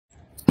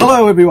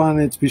Hello everyone,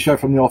 it's Bisho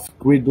from the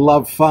Off-Grid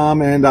Love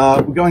Farm, and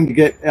we're going to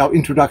get our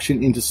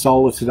introduction into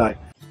solar today.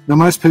 Now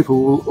most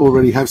people will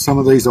already have some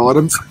of these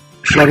items: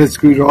 flathead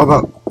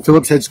screwdriver,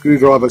 Phillips head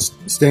screwdriver,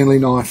 Stanley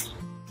knife,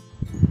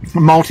 a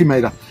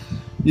multimeter.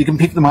 You can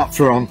pick them up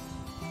for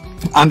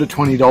under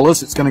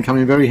 $20. It's going to come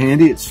in very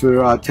handy. It's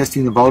for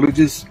testing the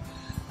voltages,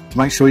 to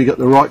make sure you got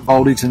the right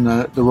voltage and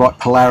the right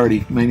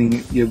polarity,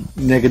 meaning you're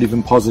negative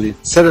and positive.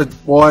 Set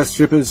of wire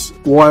strippers,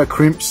 wire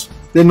crimps.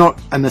 They're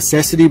not a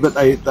necessity, but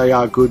they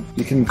are good.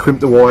 You can crimp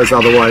the wires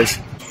other ways.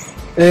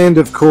 And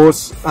of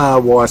course,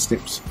 wire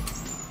snips.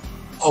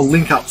 I'll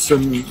link up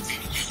some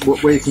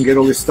where you can get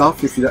all this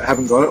stuff if you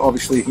haven't got it.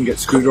 Obviously you can get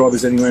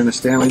screwdrivers anywhere and a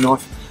Stanley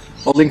knife.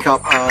 I'll link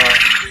up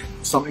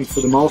something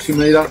for the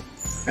multimeter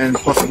and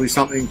possibly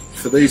something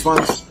for these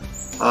ones.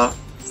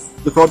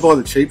 Look, I buy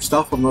the cheap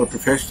stuff. I'm not a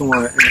professional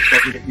and it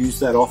doesn't get used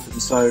that often,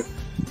 so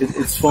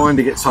it's fine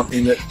to get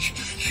something that,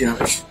 you know,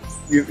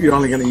 you're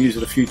only going to use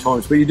it a few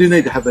times, but you do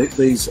need to have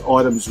these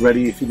items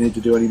ready if you need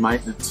to do any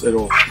maintenance at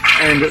all,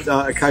 and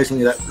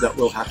occasionally that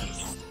will happen.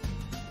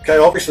 Okay,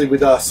 obviously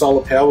with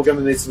solar power we're going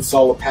to need some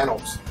solar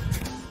panels.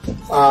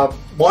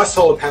 My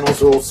solar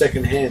panels are all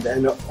second-hand,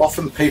 and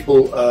often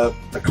people are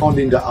conned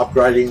into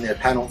upgrading their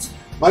panels.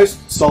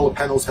 Most solar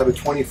panels have a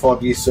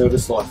 25-year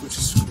service life, which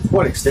is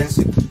quite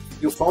extensive.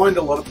 You'll find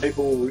a lot of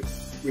people will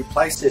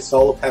replace their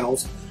solar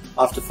panels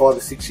after 5 or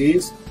 6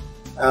 years.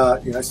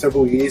 You know,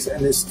 several years,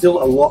 and there's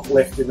still a lot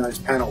left in those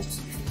panels.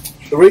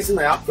 The reason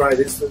they upgrade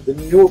is that the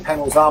newer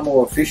panels are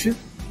more efficient,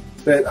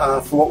 but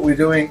for what we're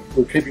doing,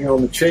 we're keeping it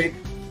on the cheap,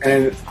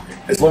 and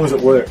as long as it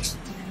works.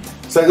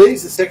 So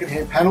these are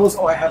second-hand panels.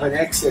 I have an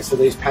excess of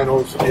these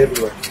panels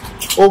everywhere,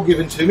 all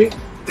given to me.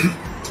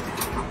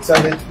 So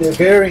they're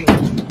varying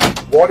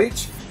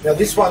wattage. Now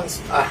this one's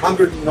a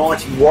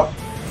 190 watt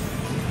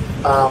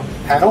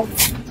panel.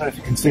 I don't know if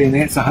you can see in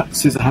there, it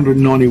says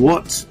 190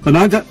 watts. But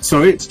no,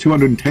 sorry, it's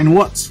 210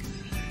 watts.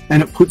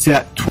 And it puts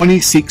out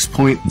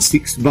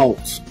 26.6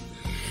 volts.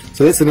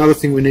 So that's another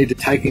thing we need to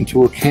take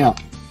into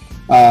account,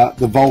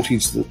 the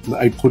voltage that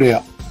they put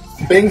out.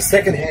 Being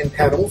second-hand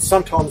panels,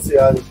 sometimes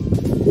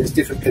there's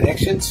different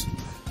connections.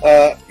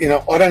 You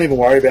know, I don't even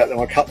worry about them.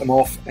 I cut them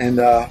off,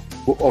 and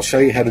I'll show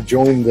you how to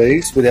join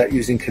these without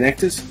using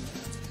connectors.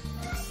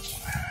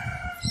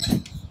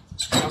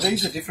 Now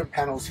these are different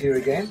panels here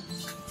again.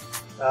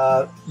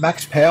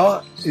 Max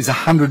power is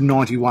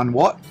 191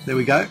 watt, there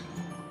we go,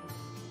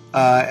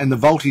 and the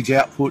voltage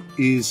output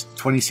is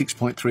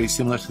 26.3,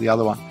 similar to the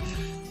other one.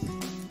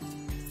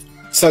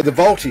 So the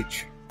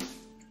voltage,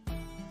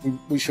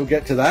 we shall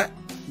get to that.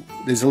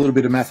 There's a little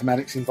bit of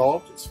mathematics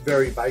involved. It's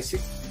very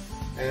basic,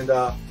 and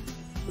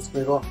let's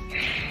move on.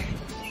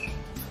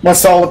 My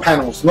solar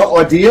panels, not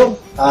ideal.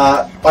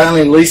 I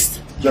only leased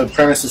the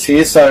premises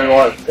here,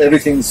 so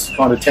everything's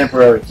kind of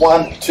temporary.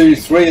 1, 2,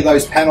 3 of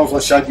those panels I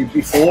showed you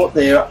before,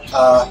 they're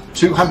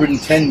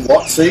 210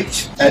 watts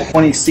each at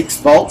 26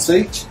 volts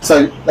each,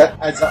 so that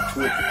adds up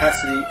to a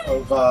capacity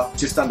of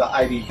just under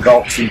 80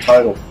 volts in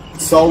total. The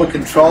solar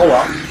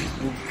controller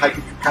will take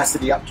a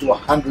capacity up to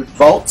 100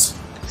 volts,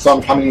 so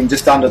I'm coming in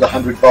just under the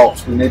 100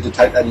 volts. We need to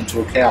take that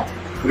into account.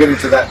 We'll get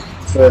into that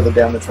further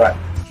down the track.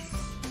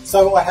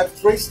 So I have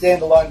 3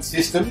 standalone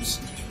systems.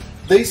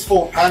 These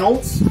 4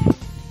 panels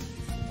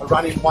are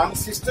running one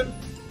system.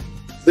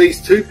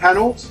 These 2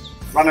 panels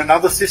run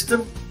another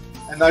system,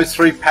 and those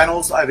 3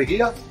 panels over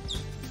here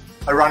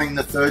are running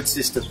the 3rd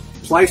system.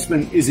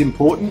 Placement is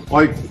important.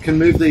 I can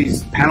move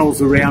these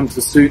panels around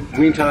to suit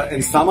winter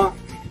and summer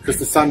because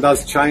the sun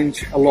does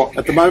change a lot.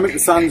 At the moment the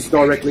sun's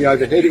directly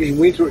overhead. In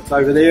winter it's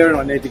over there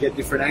and I need to get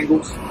different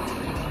angles.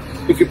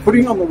 If you're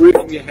putting on the roof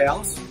of your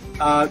house,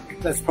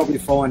 that's probably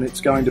fine. It's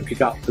going to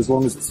pick up as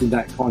long as it's in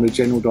that kind of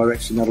general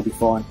direction. That'll be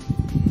fine.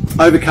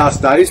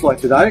 Overcast days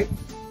like today,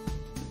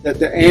 that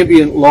the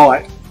ambient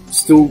light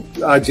still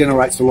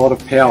generates a lot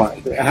of power.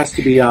 It has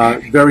to be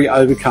very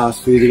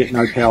overcast for you to get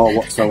no power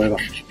whatsoever.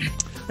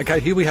 Okay,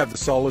 here we have the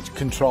solar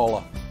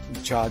controller,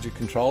 the charger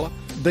controller.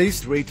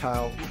 These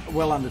retail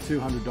well under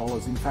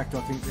 $200. In fact,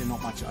 I think they're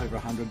not much over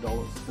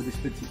 $100 for this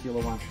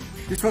particular one.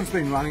 This one's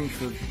been running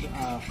for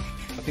I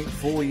think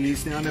 4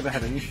 years now. I never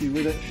had an issue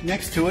with it.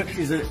 Next to it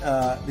is the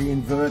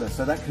inverter.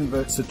 So that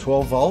converts to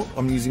 12 volt.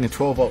 I'm using a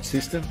 12 volt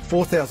system.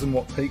 4,000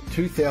 watt peak,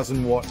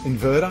 2,000 watt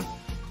inverter.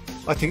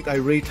 I think they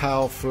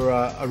retail for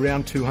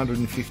around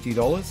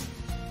 $250,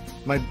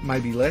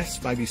 maybe less,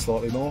 maybe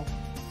slightly more.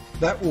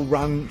 That will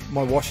run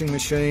my washing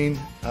machine,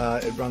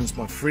 it runs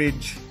my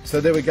fridge. So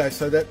there we go,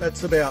 so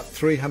that's about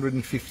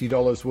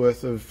 $350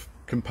 worth of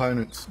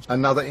components.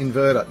 Another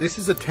inverter. This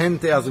is a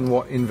 10,000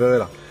 watt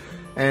inverter,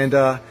 and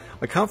I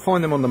can't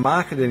find them on the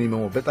market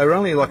anymore, but they were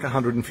only like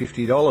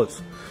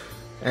 $150.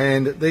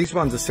 And these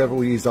ones are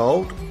several years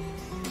old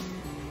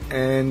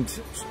and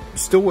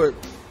still work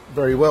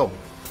very well.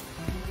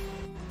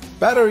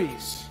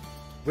 Batteries.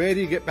 Where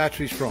do you get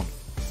batteries from?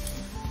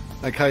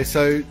 Okay,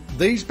 so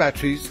these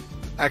batteries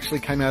actually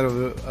came out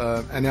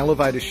of an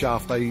elevator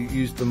shaft. They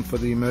used them for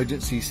the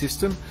emergency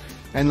system,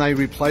 and they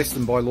replaced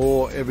them by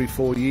law every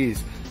 4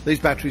 years. These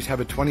batteries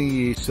have a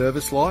 20-year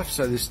service life,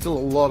 so there's still a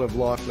lot of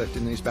life left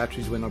in these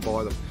batteries when I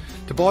buy them.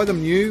 To buy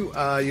them new,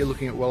 you're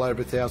looking at well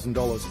over $1,000.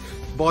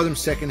 To buy them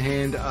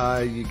second-hand,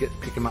 you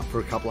pick them up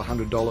for a couple of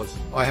 $100.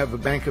 I have a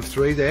bank of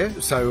 3 there,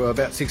 so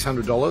about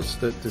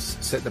 $600 to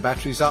set the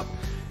batteries up,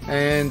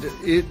 and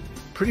it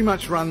pretty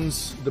much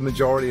runs the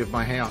majority of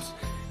my house.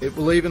 It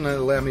will even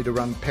allow me to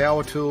run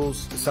power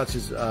tools such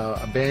as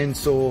a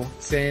bandsaw,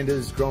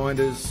 sanders,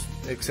 grinders,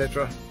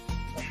 etc.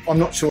 I'm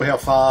not sure how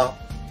far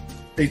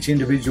each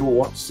individual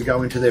wants to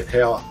go into their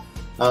power.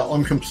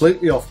 I'm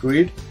completely off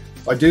grid.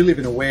 I do live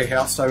in a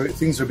warehouse, so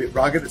things are a bit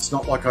rugged. It's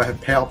not like I have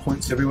power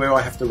points everywhere.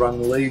 I have to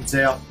run the leads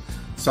out.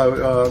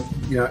 So,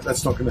 you know,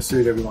 that's not going to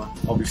suit everyone,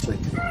 obviously.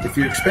 If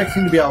you're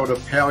expecting to be able to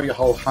power your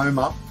whole home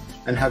up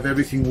and have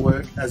everything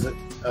work as it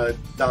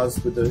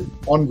does with the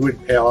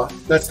on-grid power,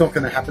 that's not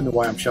going to happen the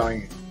way I'm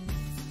showing you.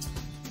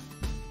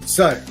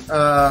 So,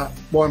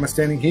 why am I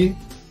standing here?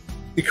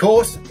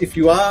 Because if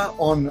you are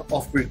on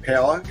off-grid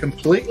power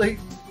completely,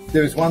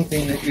 there is one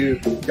thing that you're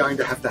going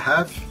to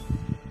have,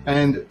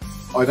 and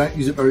I don't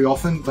use it very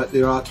often, but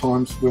there are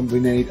times when we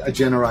need a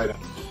generator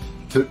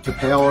to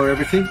power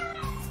everything.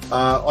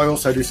 I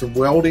also do some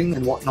welding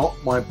and whatnot.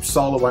 My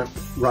solar won't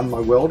run my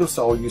welder,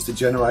 so I'll use the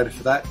generator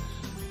for that.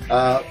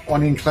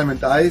 On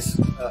inclement days,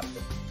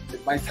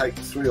 it may take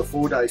 3 or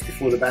 4 days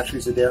before the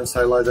batteries are down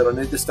so low that I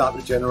need to start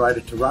the generator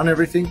to run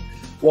everything.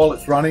 While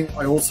it's running,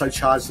 I also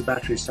charge the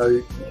battery,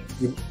 so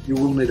you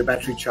will need a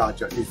battery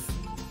charger if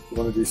you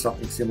want to do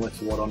something similar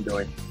to what I'm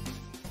doing.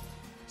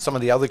 Some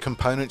of the other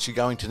components you're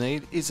going to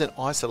need is an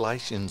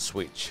isolation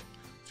switch,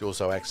 which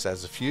also acts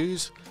as a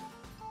fuse.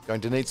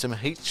 Going to need some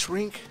heat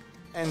shrink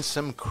and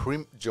some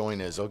crimp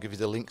joiners. I'll give you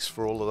the links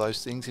for all of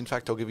those things. In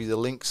fact, I'll give you the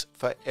links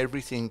for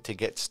everything to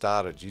get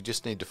started. You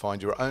just need to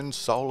find your own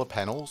solar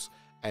panels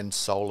and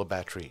solar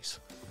batteries.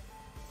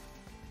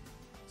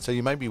 So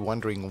you may be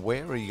wondering,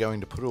 where are you going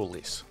to put all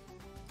this?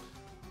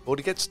 Well,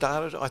 to get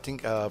started, I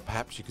think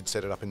perhaps you could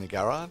set it up in the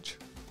garage.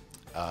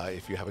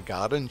 If you have a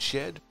garden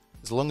shed,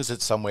 as long as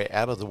it's somewhere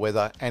out of the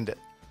weather and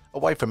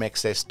away from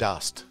excess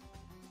dust.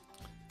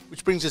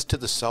 Which brings us to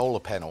the solar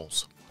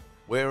panels.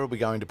 Where are we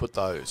going to put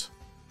those?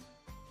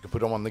 You could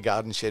put them on the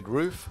garden shed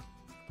roof,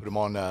 put them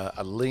on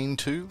a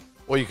lean-to,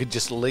 or you could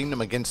just lean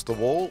them against the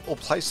wall or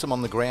place them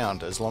on the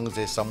ground as long as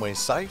they're somewhere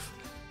safe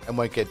and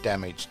won't get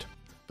damaged.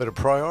 But a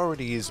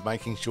priority is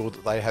making sure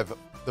that they have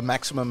the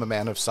maximum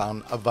amount of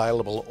sun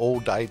available all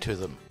day to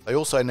them. They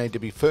also need to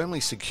be firmly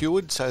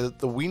secured so that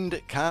the wind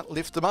can't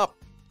lift them up.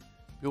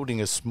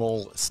 Building a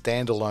small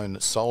standalone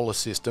solar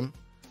system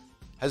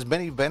has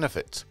many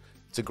benefits.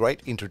 It's a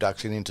great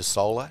introduction into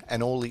solar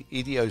and all the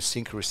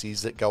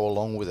idiosyncrasies that go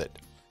along with it.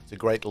 It's a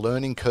great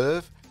learning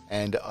curve,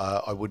 and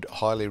I would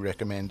highly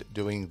recommend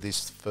doing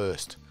this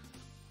first.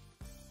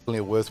 Really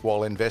a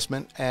worthwhile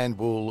investment and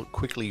will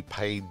quickly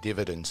pay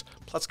dividends,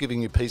 plus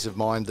giving you peace of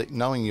mind that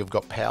knowing you've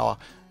got power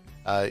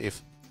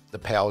if the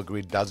power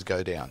grid does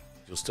go down.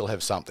 You'll still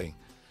have something.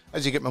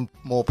 As you get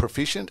more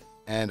proficient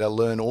and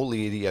learn all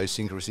the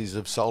idiosyncrasies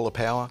of solar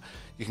power,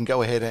 you can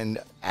go ahead and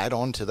add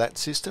on to that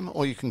system,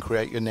 or you can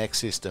create your next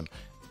system.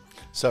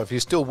 So if you're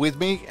still with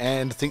me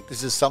and think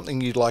this is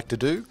something you'd like to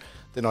do,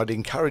 then I'd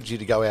encourage you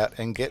to go out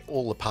and get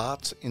all the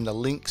parts in the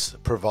links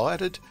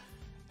provided.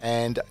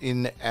 And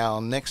in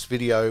our next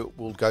video,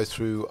 we'll go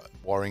through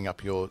wiring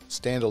up your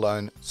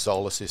standalone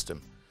solar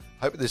system.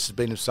 Hope this has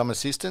been of some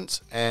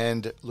assistance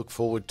and look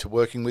forward to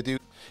working with you.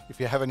 If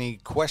you have any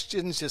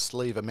questions, just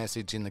leave a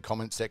message in the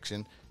comment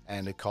section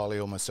and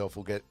Kylie or myself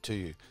will get to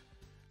you.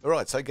 All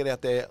right, so get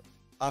out there,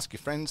 ask your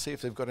friends, see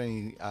if they've got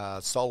any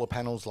solar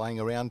panels laying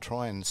around.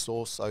 Try and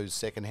source those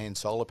secondhand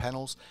solar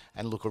panels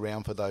and look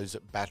around for those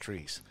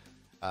batteries.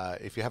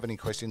 If you have any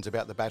questions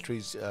about the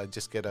batteries,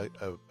 just get a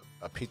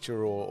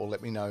picture or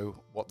let me know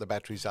what the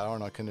batteries are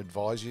and I can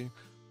advise you.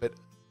 But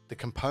the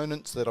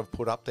components that I've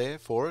put up there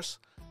for us,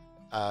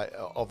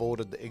 I've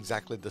ordered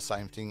exactly the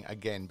same thing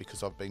again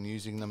because I've been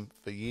using them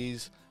for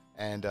years,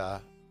 and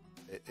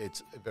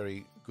it's a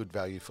very good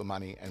value for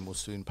money and will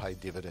soon pay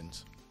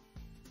dividends.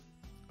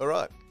 All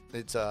right,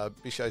 it's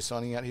Bisho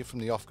signing out here from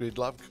the Off Grid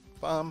Love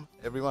Farm.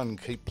 Everyone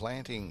keep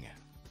planting.